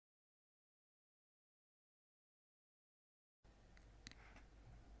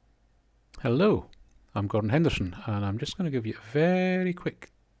Hello, I'm Gordon Henderson, and I'm just going to give you a very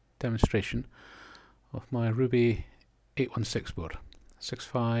quick demonstration of my Ruby 816 board,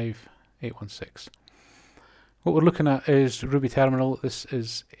 65816. What we're looking at is Ruby Terminal. This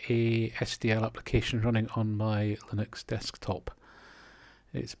is a SDL application running on my Linux desktop.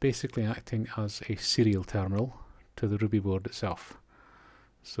 It's basically acting as a serial terminal to the Ruby board itself.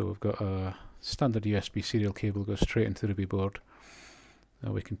 So we've got a standard USB serial cable goes straight into the Ruby board.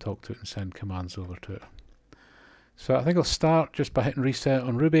 Now we can talk to it and send commands over to it. So I think I'll start just by hitting reset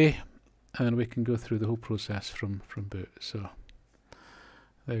on Ruby, and we can go through the whole process from boot. So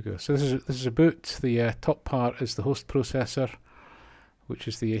there you go. So this is a boot. The top part is the host processor, which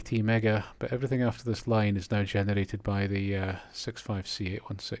is the AT Mega, but everything after this line is now generated by the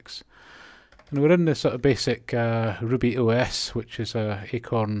 65C816. And we're in this sort of basic Ruby OS, which is a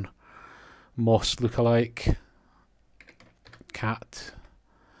Acorn MOS lookalike cat.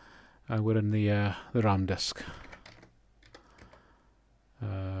 And we're in the RAM disk.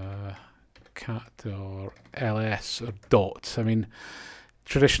 Cat or LS or dot. I mean,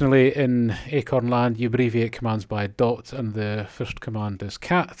 traditionally in Acorn land you abbreviate commands by dot, and the first command is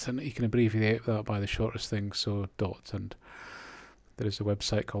cat, and you can abbreviate that by the shortest thing, so dot. And there is a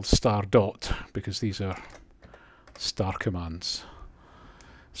website called star dot because these are star commands.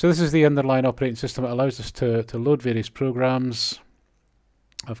 So this is the underlying operating system. It allows us to load various programs.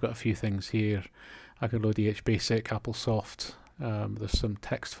 I've got a few things here. I can load EHBasic, AppleSoft. There's some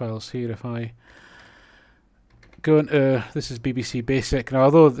text files here. If I go into, this is BBC Basic. Now,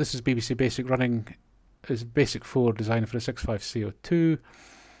 although this is BBC Basic running, is Basic 4 designed for the 65C02,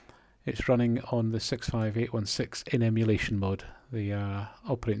 it's running on the 65816 in emulation mode. The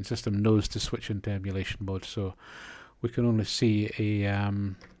operating system knows to switch into emulation mode, so we can only see a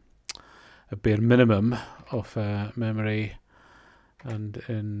bare minimum of memory. And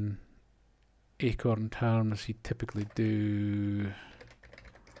in Acorn terms, you typically do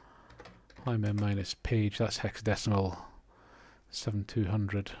mem minus page, that's hexadecimal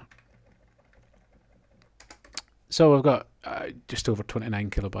 7200. So we've got just over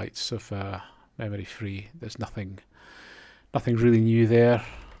 29 kilobytes of memory free. There's nothing really new there.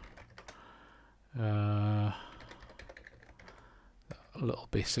 A little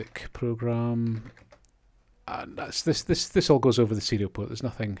basic program. And that's this all goes over the serial port. There's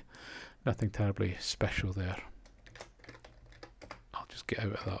nothing terribly special there. I'll just get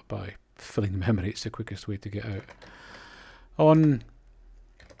out of that by filling the memory. It's the quickest way to get out. On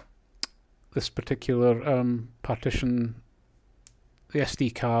this particular partition, the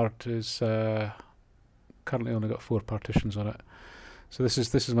SD card is currently only got 4 partitions on it. So this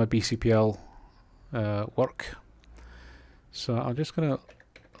is my BCPL work. So I'm just going to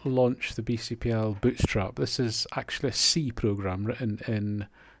launch the BCPL Bootstrap. This is actually a C program written in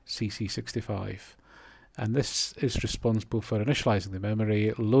CC65, and this is responsible for initializing the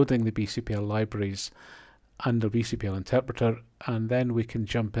memory, loading the BCPL libraries and the BCPL interpreter, and then we can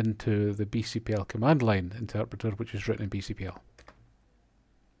jump into the BCPL command line interpreter, which is written in BCPL.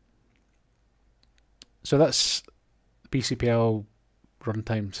 So that's BCPL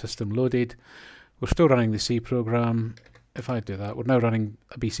runtime system loaded. We're still running the C program. If I do that, we're now running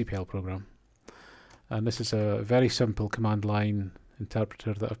a BCPL program. And this is a very simple command line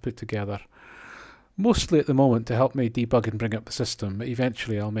interpreter that I've put together, mostly at the moment to help me debug and bring up the system, but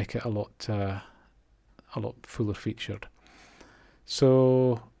eventually I'll make it a lot fuller featured.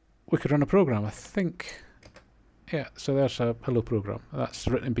 So we could run a program, I think. Yeah, so there's a hello program. That's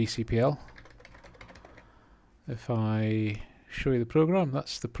written in BCPL. If I show you the program,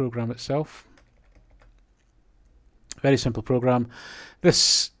 that's the program itself. Very simple program.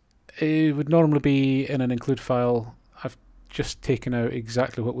 This would normally be in an include file. I've just taken out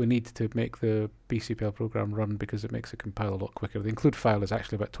exactly what we need to make the BCPL program run because it makes it compile a lot quicker. The include file is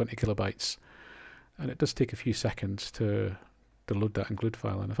actually about 20 kilobytes, and it does take a few seconds to load that include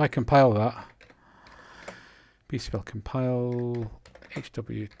file. And if I compile that, BCPL compile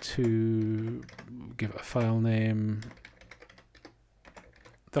HW2, give it a file name.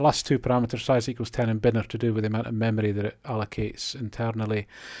 The last 2 parameters, size equals 10 and bin, are to do with the amount of memory that it allocates internally.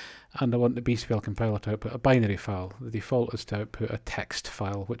 And I want the BCPL compiler to output a binary file. The default is to output a text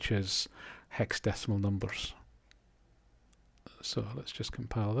file, which is hexadecimal numbers. So let's just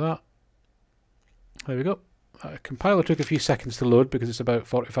compile that. There we go. Compiler took a few seconds to load because it's about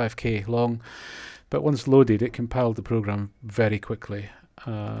 45k long. But once loaded, it compiled the program very quickly.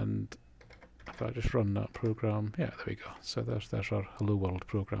 And if I just run that program, yeah, there we go. So there's our Hello World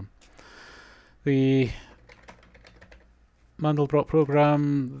program. The Mandelbrot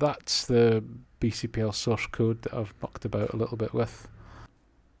program, that's the BCPL source code that I've mucked about a little bit with.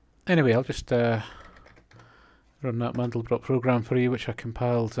 Anyway, I'll just run that Mandelbrot program for you, which I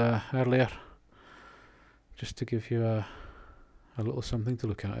compiled earlier, just to give you a little something to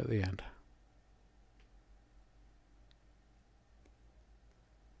look at the end.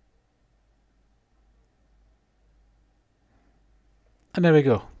 And there we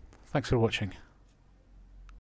go. Thanks for watching.